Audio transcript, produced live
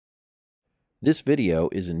This video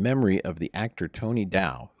is in memory of the actor Tony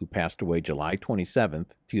Dow, who passed away July 27,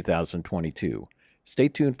 2022. Stay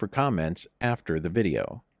tuned for comments after the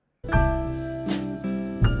video.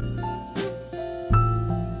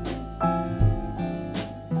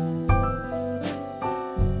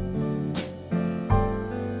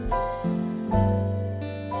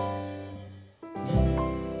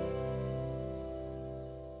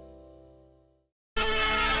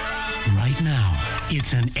 Right now,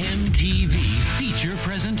 it's an MTV feature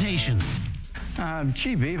presentation.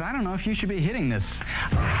 Gee, Beav, I don't know if you should be hitting this.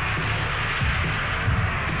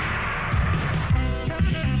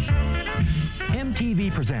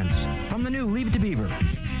 MTV presents, from the new Leave It to Beaver,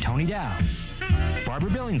 Tony Dow, Barbara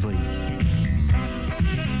Billingsley,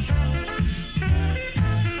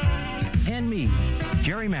 and me,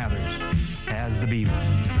 Jerry Mathers, as the Beaver.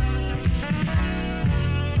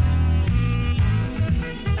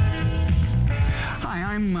 Hi,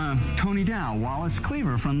 I'm Tony Dow, Wallace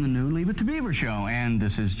Cleaver from the new Leave It to Beaver show, and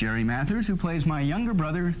this is Jerry Mathers, who plays my younger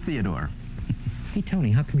brother, Theodore. Hey,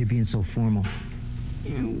 Tony, how come you're being so formal?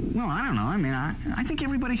 Well, I don't know. I mean, I think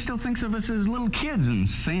everybody still thinks of us as little kids and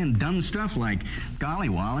saying dumb stuff like golly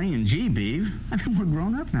Wally and gee Beav. I mean, we're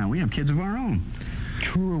grown up now. We have kids of our own.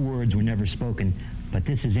 Truer words were never spoken, but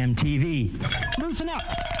this is MTV. Loosen up.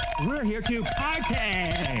 We're here to party.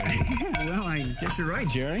 Well, I guess you're right,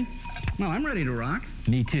 Jerry. Well, I'm ready to rock.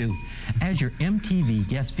 Me too. As your MTV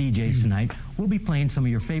guest VJs tonight, we'll be playing some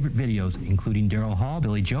of your favorite videos, including Daryl Hall,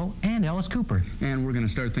 Billy Joe, and Alice Cooper. And we're going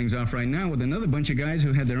to start things off right now with another bunch of guys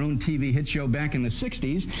who had their own TV hit show back in the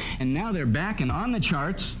 60s, and now they're back and on the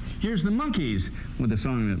charts. Here's the Monkees with a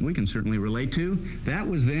song that we can certainly relate to. That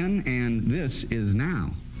was then, and this is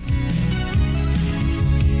now.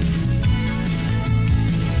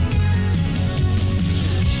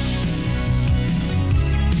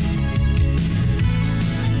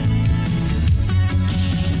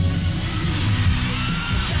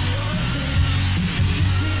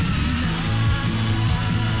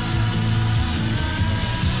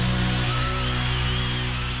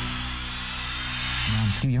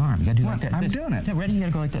 Do your arm. You gotta do it like that. I'm doing it. Yeah, ready? You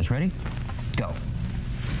gotta go like this. Ready? Go.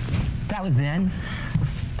 That was then.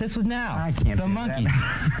 This was now. I can't The do Monkees.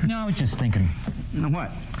 that. No, I was just thinking. You know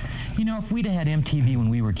what? You know, if we'd have had MTV when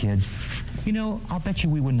we were kids, you know, I'll bet you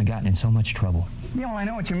we wouldn't have gotten in so much trouble. Yeah, well, I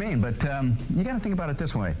know what you mean, but you got to think about it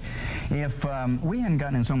this way. If we hadn't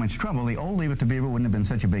gotten in so much trouble, the old Leave It to Beaver wouldn't have been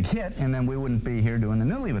such a big hit, and then we wouldn't be here doing the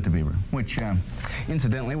new Leave It to Beaver, which,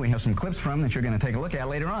 incidentally, we have some clips from that you're going to take a look at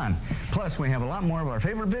later on. Plus, we have a lot more of our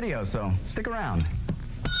favorite videos, so stick around.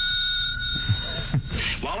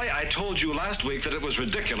 Wally, I told you last week that it was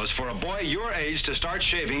ridiculous for a boy your age to start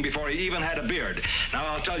shaving before he even had a beard. Now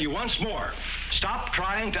I'll tell you once more. Stop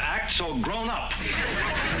trying to act so grown up.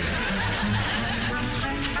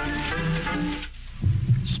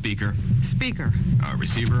 Speaker. Speaker.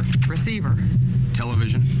 Receiver. Receiver.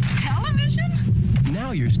 Television. Television?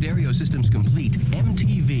 Now your stereo system's complete.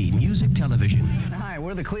 MTV Music Television. Hi,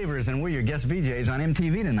 we're the Cleavers, and we're your guest VJs on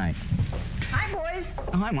MTV tonight. Hi, boys.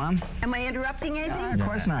 Oh, hi, Mom. Am I interrupting anything? Of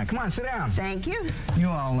course not. Come on, sit down. Thank you. You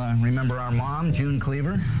all remember our mom, June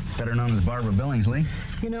Cleaver, better known as Barbara Billingsley.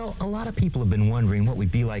 You know, a lot of people have been wondering what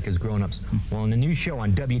we'd be like as grown-ups. Well, in the new show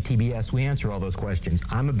on WTBS, we answer all those questions.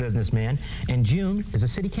 I'm a businessman, and June is a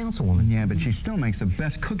city councilwoman. Yeah, but she still makes the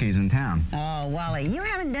best cookies in town. Oh, Wally, you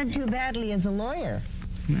haven't done too badly as a lawyer.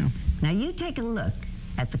 No. Now, you take a look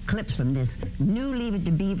at the clips from this new Leave It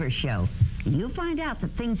to Beaver show, and you'll find out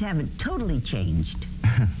that things haven't totally changed.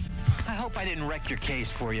 I hope I didn't wreck your case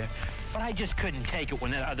for you, but I just couldn't take it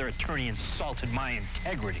when that other attorney insulted my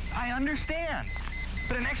integrity. I understand.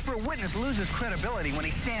 But an expert witness loses credibility when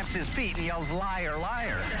he stamps his feet and yells, liar,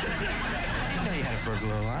 liar. You know you had a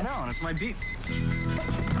burglar alarm. I know, and it's my beat.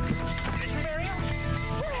 Muriel,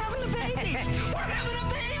 we're having a baby! We're having a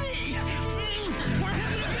baby! We're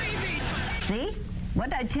having a baby! See?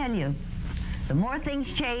 What'd I tell you? The more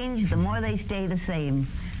things change, the more they stay the same.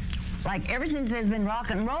 Like ever since there's been rock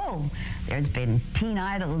and roll, there's been teen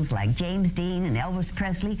idols like James Dean and Elvis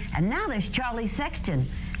Presley, and now there's Charlie Sexton.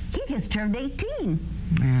 He just turned 18.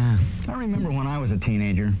 Yeah, I remember when I was a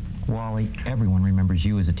teenager. Wally, everyone remembers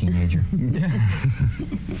you as a teenager.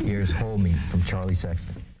 Here's Hold Me from Charlie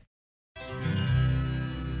Sexton.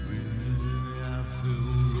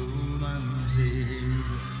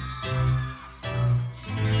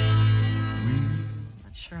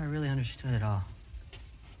 Not sure I really understood it all.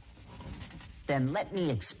 Then let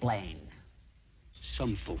me explain.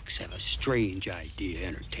 Some folks have a strange idea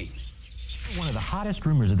of entertainment. One of the hottest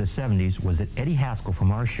rumors of the 70s was that Eddie Haskell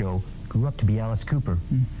from our show grew up to be Alice Cooper.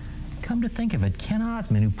 Come to think of it, Ken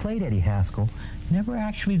Osmond, who played Eddie Haskell, never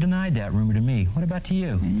actually denied that rumor to me. What about to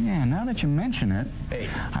you? Yeah, now that you mention it. Hey,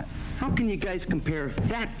 how can you guys compare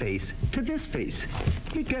that face to this face?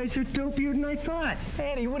 You guys are dopier than I thought.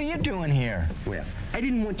 Eddie, what are you doing here? Well, I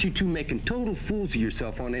didn't want you two making total fools of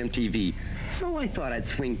yourself on MTV, so I thought I'd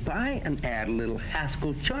swing by and add a little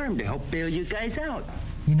Haskell charm to help bail you guys out.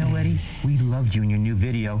 You know, Eddie, we loved you in your new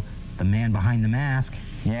video, The Man Behind the Mask.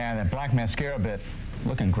 Yeah, that black mascara bit.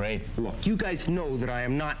 Looking great. Look, you guys know that I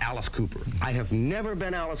am not Alice Cooper. I have never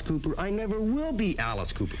been Alice Cooper. I never will be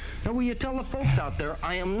Alice Cooper. Now, will you tell the folks out there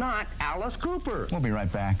I am not Alice Cooper? We'll be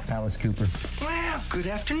right back. Alice Cooper. Well, good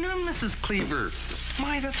afternoon, Mrs. Cleaver.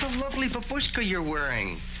 My, that's a lovely babushka you're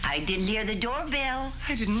wearing. I didn't hear the doorbell.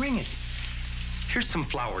 I didn't ring it. Here's some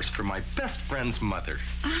flowers for my best friend's mother.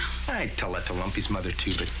 I'd tell that to Lumpy's mother,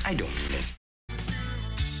 too, but I don't mean it.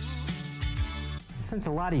 Since a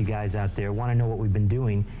lot of you guys out there want to know what we've been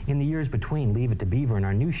doing in the years between Leave It to Beaver and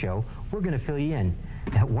our new show, we're going to fill you in.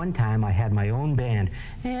 At one time, I had my own band,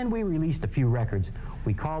 and we released a few records.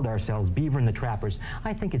 We called ourselves Beaver and the Trappers.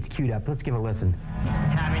 I think it's queued up. Let's give it a listen.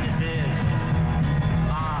 Happiness is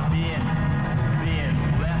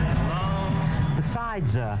being left alone.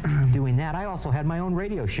 Besides doing that, I also had my own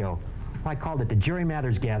radio show. I called it the Jerry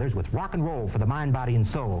Mathers Gathers with rock and roll for the mind, body, and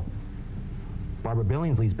soul. Barbara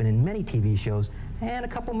Billingsley's been in many TV shows and a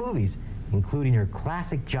couple movies, including her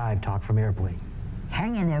classic jive talk from Airplane.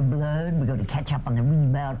 Hang in there, blood. We're going to catch up on the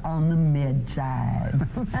rebound on the mid-side.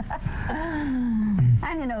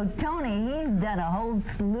 And you know, Tony, he's done a whole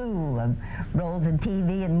slew of roles in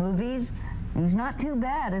TV and movies. He's not too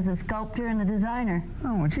bad as a sculptor and a designer.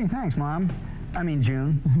 Oh, well, gee, thanks, Mom. I mean,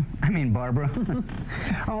 June. I mean, Barbara.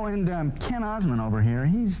 Oh, and Ken Osmond over here,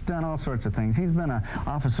 he's done all sorts of things. He's been an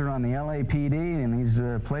officer on the LAPD, and he's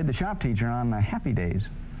played the shop teacher on Happy Days.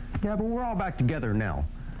 Yeah, but we're all back together now.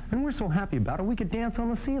 And we're so happy about it, we could dance on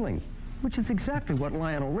the ceiling, which is exactly what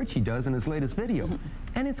Lionel Richie does in his latest video.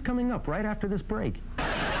 And it's coming up right after this break.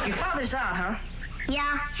 Your father's out, huh?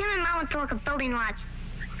 Yeah, him and Mom went to look at building lots.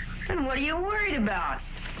 Then what are you worried about?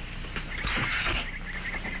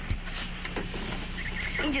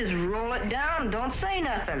 You just roll it down, don't say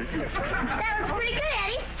nothing. That looks pretty good,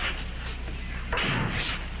 Eddie.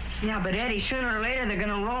 Yeah, but Eddie, sooner or later they're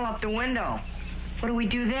gonna roll up the window. What do we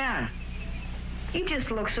do then? You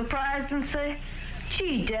just look surprised and say,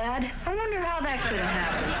 gee, Dad, I wonder how that could have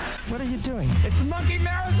happened. What are you doing? It's the Monkey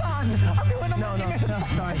Marathon! I'm doing a Monkey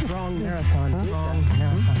Marathon! Sorry, wrong marathon. Huh? Wrong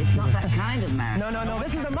marathon. It's not that kind of marathon. No,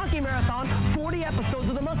 this is the Monkey Marathon. 40 episodes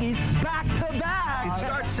of the Monkees, back to back! It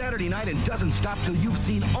starts Saturday night and doesn't stop till you've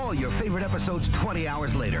seen all your favorite episodes 20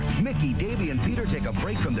 hours later. Mickey, Davey, and Peter take a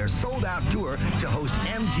break from their sold-out tour to host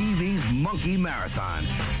MTV's Monkey Marathon.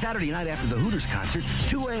 Saturday night after the Hooters concert,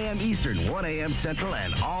 2 a.m. Eastern, 1 a.m. Central,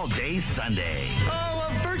 and all day Sunday. Oh,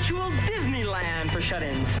 a virtual Disneyland for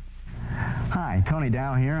shut-ins. Hi, Tony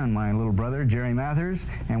Dow here and my little brother, Jerry Mathers,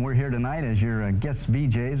 and we're here tonight as your guest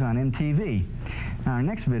VJs on MTV. Now, our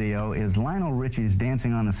next video is Lionel Richie's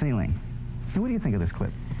Dancing on the Ceiling. Now, what do you think of this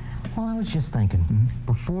clip? Well, I was just thinking,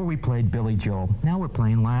 before we played Billy Joel, now we're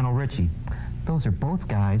playing Lionel Richie. Those are both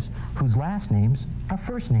guys whose last names are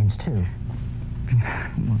first names, too.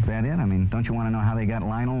 Was that it? I mean, don't you want to know how they got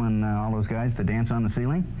Lionel and all those guys to dance on the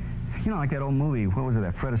ceiling? You know, like that old movie, what was it,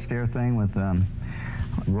 that Fred Astaire thing with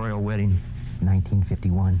Royal Wedding,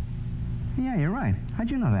 1951. Yeah, you're right. How'd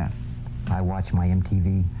you know that? I watch my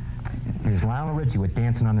MTV. Here's Lionel Richie with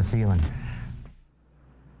Dancing on the Ceiling.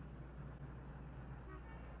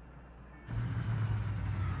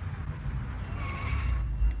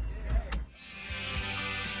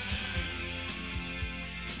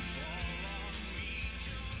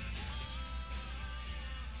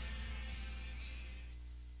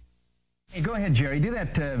 Hey, go ahead, Jerry. Do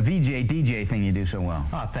that VJ, DJ thing you do so well.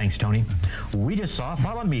 Oh, thanks, Tony. We just saw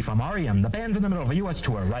Follow Me from REM. The band's in the middle of a U.S.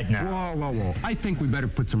 tour right now. Whoa. I think we better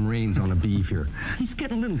put some reins on a beef here. He's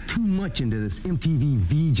getting a little too much into this MTV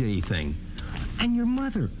VJ thing. And your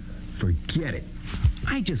mother, forget it.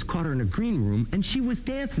 I just caught her in a green room, and she was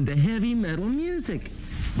dancing to heavy metal music.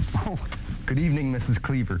 Oh, good evening, Mrs.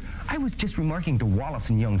 Cleaver. I was just remarking to Wallace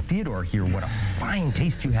and young Theodore here what a fine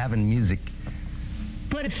taste you have in music.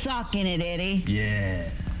 Put a sock in it, Eddie. Yeah.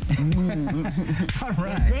 All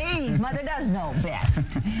right. You see, Mother does know best.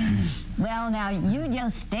 Well, now, you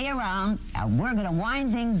just stay around, and we're going to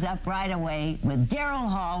wind things up right away with Daryl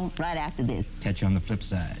Hall right after this. Catch you on the flip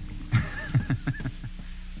side.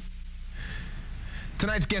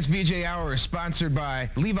 Tonight's guest VJ Hour is sponsored by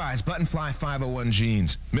Levi's Buttonfly 501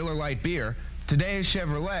 Jeans, Miller Lite Beer, Today's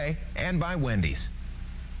Chevrolet, and by Wendy's.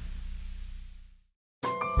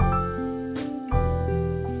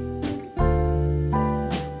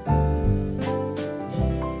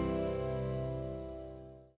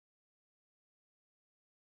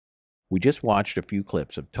 We just watched a few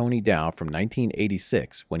clips of Tony Dow from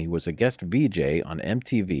 1986 when he was a guest VJ on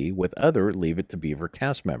MTV with other Leave It to Beaver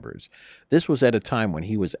cast members. This was at a time when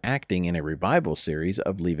he was acting in a revival series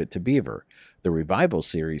of Leave It to Beaver. The revival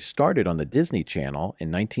series started on the Disney Channel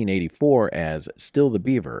in 1984 as Still The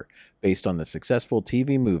Beaver, based on the successful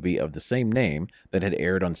TV movie of the same name that had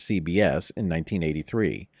aired on CBS in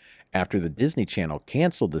 1983. After the Disney Channel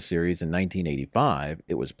canceled the series in 1985,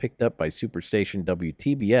 it was picked up by Superstation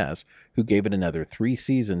WTBS, who gave it another 3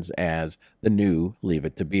 seasons as the new Leave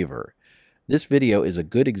It to Beaver. This video is a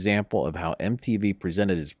good example of how MTV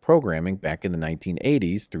presented its programming back in the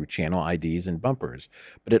 1980s through channel IDs and bumpers,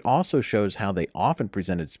 but it also shows how they often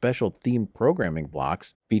presented special themed programming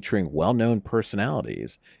blocks featuring well-known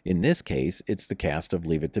personalities. In this case, it's the cast of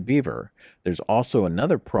Leave It to Beaver. There's also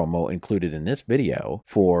another promo included in this video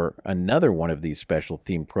for another one of these special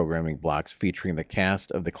themed programming blocks featuring the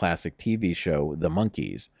cast of the classic TV show The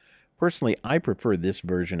Monkees. Personally, I prefer this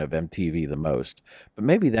version of MTV the most, but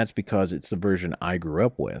maybe that's because it's the version I grew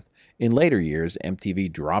up with. In later years,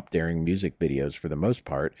 MTV dropped airing music videos for the most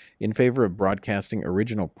part in favor of broadcasting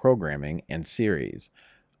original programming and series.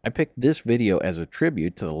 I picked this video as a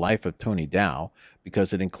tribute to the life of Tony Dow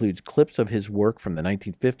because it includes clips of his work from the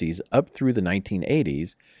 1950s up through the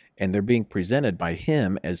 1980s, and they're being presented by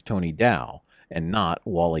him as Tony Dow and not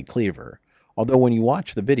Wally Cleaver. Although when you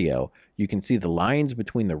watch the video, you can see the lines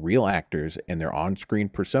between the real actors and their on-screen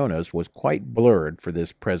personas was quite blurred for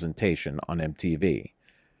this presentation on MTV.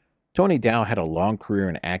 Tony Dow had a long career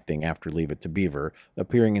in acting after Leave It to Beaver,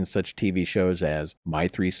 appearing in such TV shows as My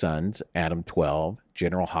Three Sons, Adam 12,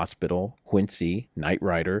 General Hospital, Quincy, Knight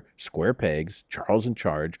Rider, Square Pegs, Charles in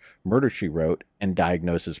Charge, Murder, She Wrote, and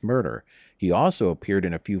Diagnosis Murder. He also appeared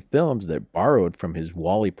in a few films that borrowed from his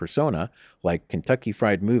Wally persona, like Kentucky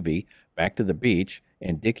Fried Movie, Back to the Beach,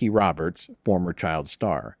 and Dickie Roberts, former child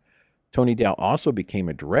star. Tony Dow also became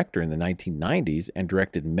a director in the 1990s and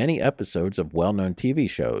directed many episodes of well-known TV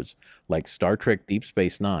shows like Star Trek Deep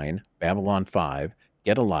Space Nine, Babylon 5,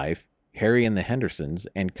 Get a Life, Harry and the Hendersons,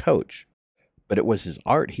 and Coach. But it was his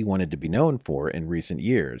art he wanted to be known for in recent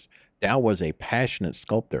years. Dow was a passionate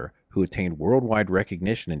sculptor who attained worldwide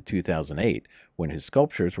recognition in 2008 when his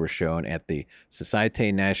sculptures were shown at the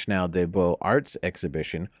Société Nationale des Beaux-Arts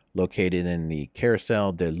exhibition located in the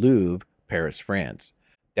Carrousel du Louvre, Paris, France.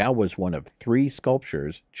 Dow was one of 3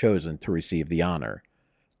 sculptures chosen to receive the honor.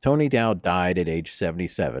 Tony Dow died at age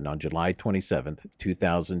 77 on July 27,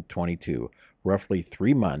 2022, roughly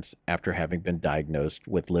 3 months after having been diagnosed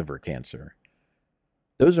with liver cancer.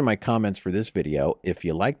 Those are my comments for this video. If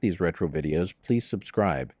you like these retro videos, please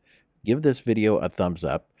subscribe. Give this video a thumbs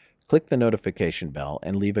up, click the notification bell,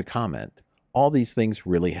 and leave a comment. All these things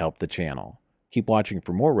really help the channel. Keep watching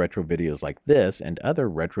for more retro videos like this and other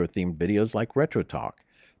retro-themed videos like Retro Talk.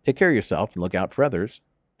 Take care of yourself and look out for others.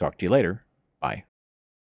 Talk to you later. Bye.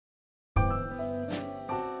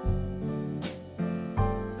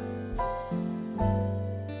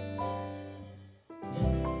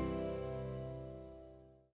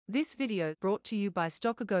 This video brought to you by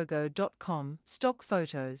StockAgogo.com, Stock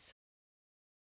Photos.